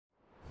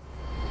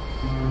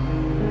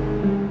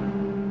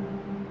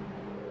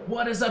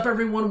What is up,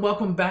 everyone?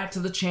 Welcome back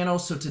to the channel.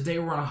 So today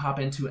we're going to hop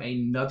into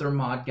another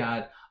mod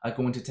guide.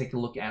 Going to take a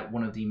look at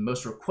one of the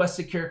most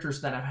requested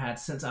characters that I've had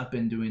since I've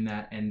been doing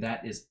that, and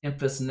that is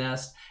Enfys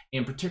Nest,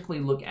 and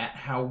particularly look at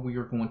how we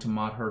are going to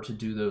mod her to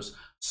do those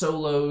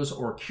solos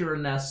or Cura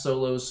Nest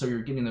solos, so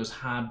you're getting those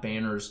high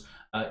banners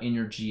in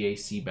your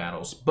GAC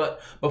battles.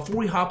 But before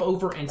we hop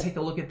over and take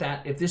a look at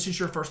that, if this is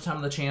your first time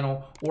on the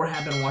channel or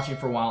have been watching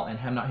for a while and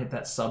have not hit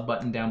that sub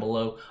button down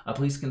below,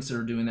 please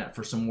consider doing that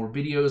for some more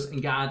videos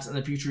and guides in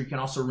the future. You can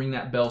also ring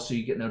that bell so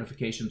you get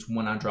notifications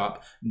when I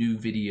drop new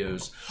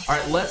videos. All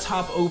right, let's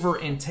hop over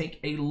and take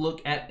a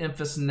look at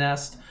Enfys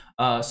Nest.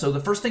 So the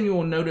first thing you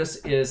will notice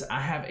is I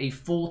have a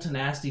full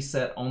tenacity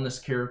set on this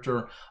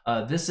character.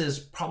 This is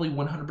probably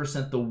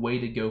 100% the way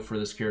to go for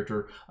this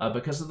character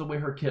because of the way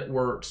her kit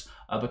works,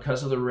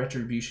 because of the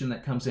retribution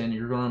that comes in.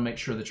 You're going to make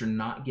sure that you're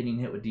not getting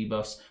hit with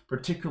debuffs,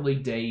 particularly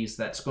days.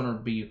 That's going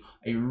to be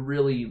a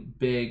really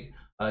big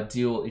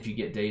deal if you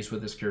get days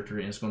with this character,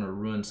 and it's going to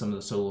ruin some of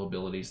the solo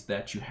abilities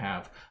that you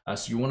have.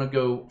 So you want to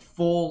go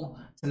full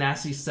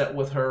tenacity set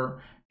with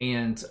her.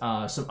 And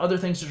some other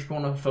things that you're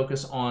going to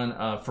focus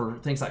on for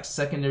things like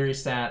secondary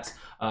stats.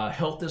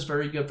 Health is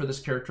very good for this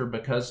character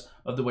because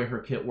of the way her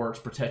kit works.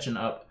 Protection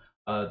up,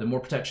 the more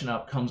protection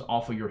up comes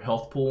off of your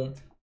health pool.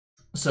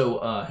 So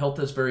health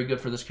is very good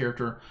for this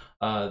character.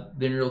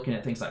 Then you're looking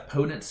at things like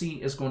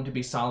potency is going to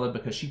be solid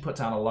because she puts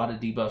out a lot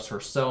of debuffs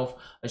herself.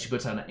 She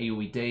puts out an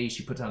AoE daze,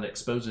 she puts out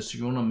exposes, so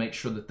you want to make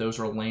sure that those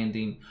are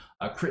landing.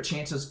 Crit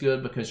chance is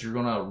good because you're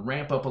going to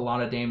ramp up a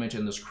lot of damage,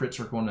 and those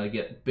crits are going to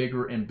get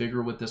bigger and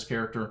bigger with this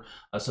character.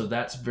 So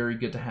that's very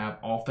good to have.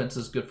 Offense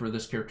is good for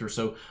this character.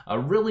 So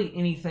really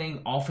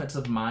anything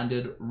offensive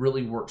minded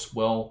really works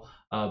well.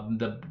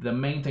 The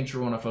main things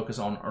you're going to focus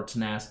on are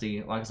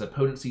tenacity. Like I said,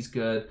 potency's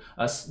good.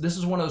 This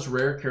is one of those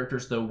rare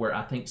characters though where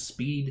I think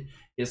speed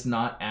is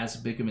not as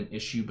big of an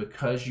issue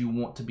because you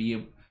want to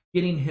be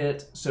getting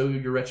hit so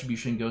your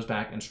retribution goes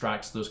back and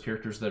strikes those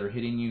characters that are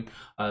hitting you.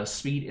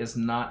 Speed is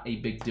not a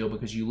big deal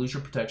because you lose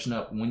your protection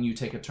up when you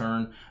take a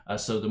turn.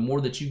 So the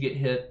more that you get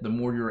hit, the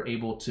more you're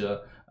able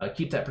to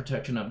keep that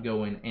protection up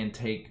going and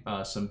take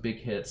some big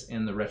hits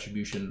in the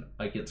retribution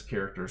against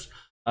characters.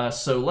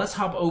 So let's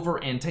hop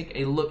over and take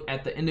a look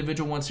at the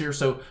individual ones here.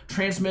 So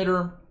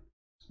transmitter,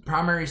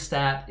 primary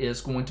stat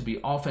is going to be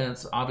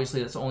offense.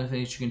 Obviously, that's the only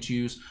thing that you can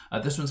choose.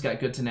 This one's got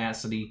good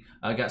tenacity,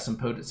 got some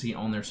potency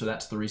on there, so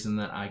that's the reason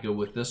that I go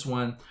with this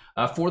one.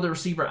 For the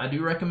receiver, I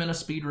do recommend a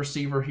speed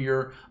receiver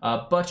here,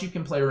 but you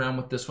can play around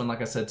with this one.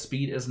 Like I said,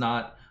 speed is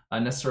not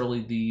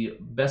necessarily the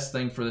best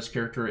thing for this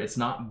character. It's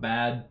not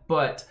bad,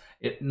 but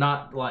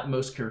not like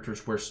most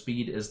characters where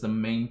speed is the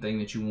main thing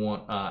that you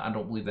want. I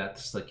don't believe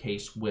that's the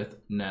case with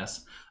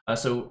Nest.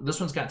 So this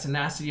one's got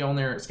tenacity on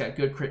there. It's got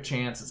good crit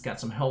chance. It's got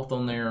some health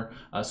on there.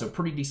 So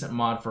pretty decent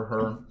mod for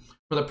her.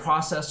 For the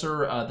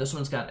processor, this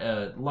one's got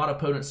a lot of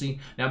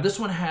potency. Now this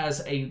one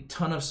has a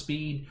ton of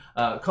speed.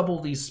 A couple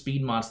of these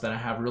speed mods that I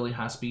have really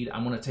high speed,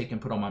 I'm going to take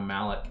and put on my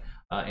Malik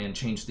and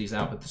change these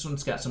out. But this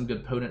one's got some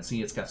good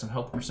potency. It's got some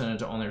health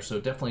percentage on there,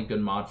 so definitely a good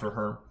mod for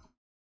her.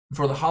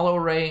 For the hollow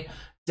array,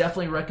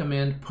 definitely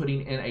recommend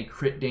putting in a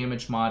crit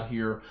damage mod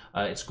here.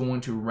 It's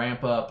going to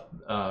ramp up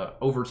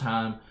over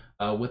time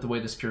with the way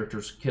this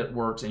character's kit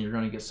works, and you're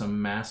going to get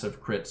some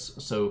massive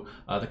crits. So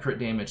the crit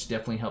damage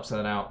definitely helps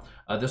that out.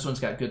 This one's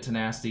got good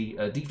tenacity.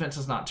 Defense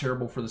is not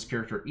terrible for this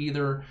character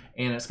either,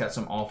 and it's got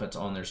some offense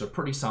on there, so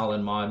pretty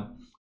solid mod.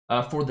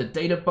 For the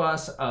data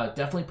bus,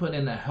 definitely put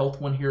in a health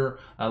one here.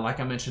 Like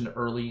I mentioned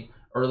earlier,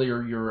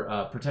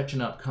 your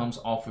protection up comes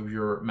off of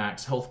your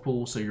max health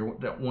pool, so you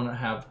want to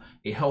have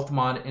a health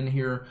mod in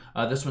here.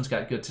 This one's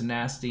got good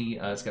tenacity.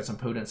 It's got some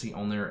potency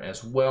on there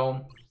as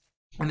well.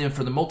 And then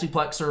for the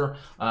multiplexer,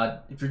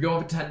 if you're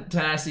going with a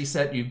tenacity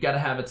set, you've got to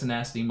have a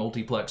tenacity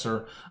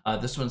multiplexer.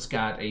 This one's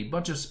got a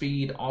bunch of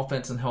speed,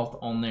 offense, and health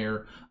on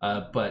there,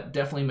 but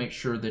definitely make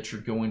sure that you're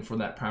going for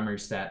that primary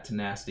stat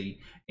tenacity,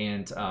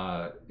 and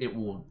it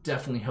will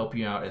definitely help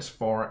you out as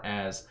far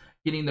as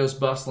getting those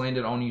buffs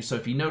landed on you. So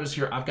if you notice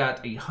here, I've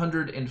got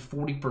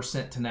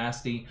 140%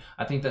 tenacity.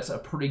 I think that's a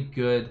pretty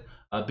good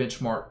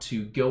benchmark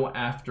to go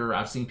after.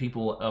 I've seen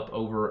people up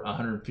over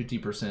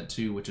 150%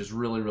 too, which is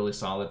really, really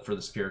solid for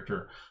this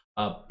character.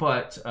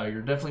 But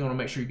you're definitely want to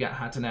make sure you got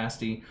high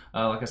tenacity.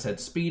 Like I said,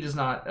 speed is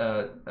not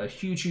a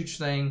huge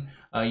thing.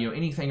 You know,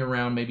 anything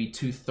around maybe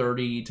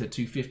 230 to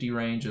 250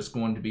 range is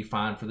going to be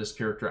fine for this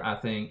character, I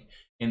think.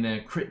 And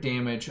then crit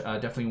damage,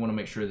 definitely want to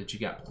make sure that you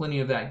got plenty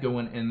of that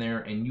going in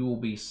there, and you will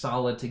be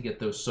solid to get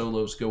those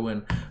solos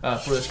going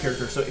for this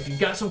character. So if you've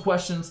got some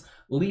questions,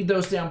 leave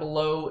those down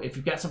below. If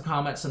you've got some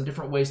comments, some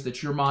different ways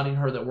that you're modding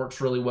her that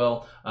works really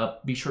well,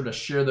 be sure to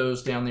share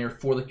those down there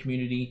for the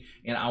community,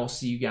 and I will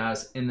see you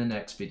guys in the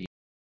next video.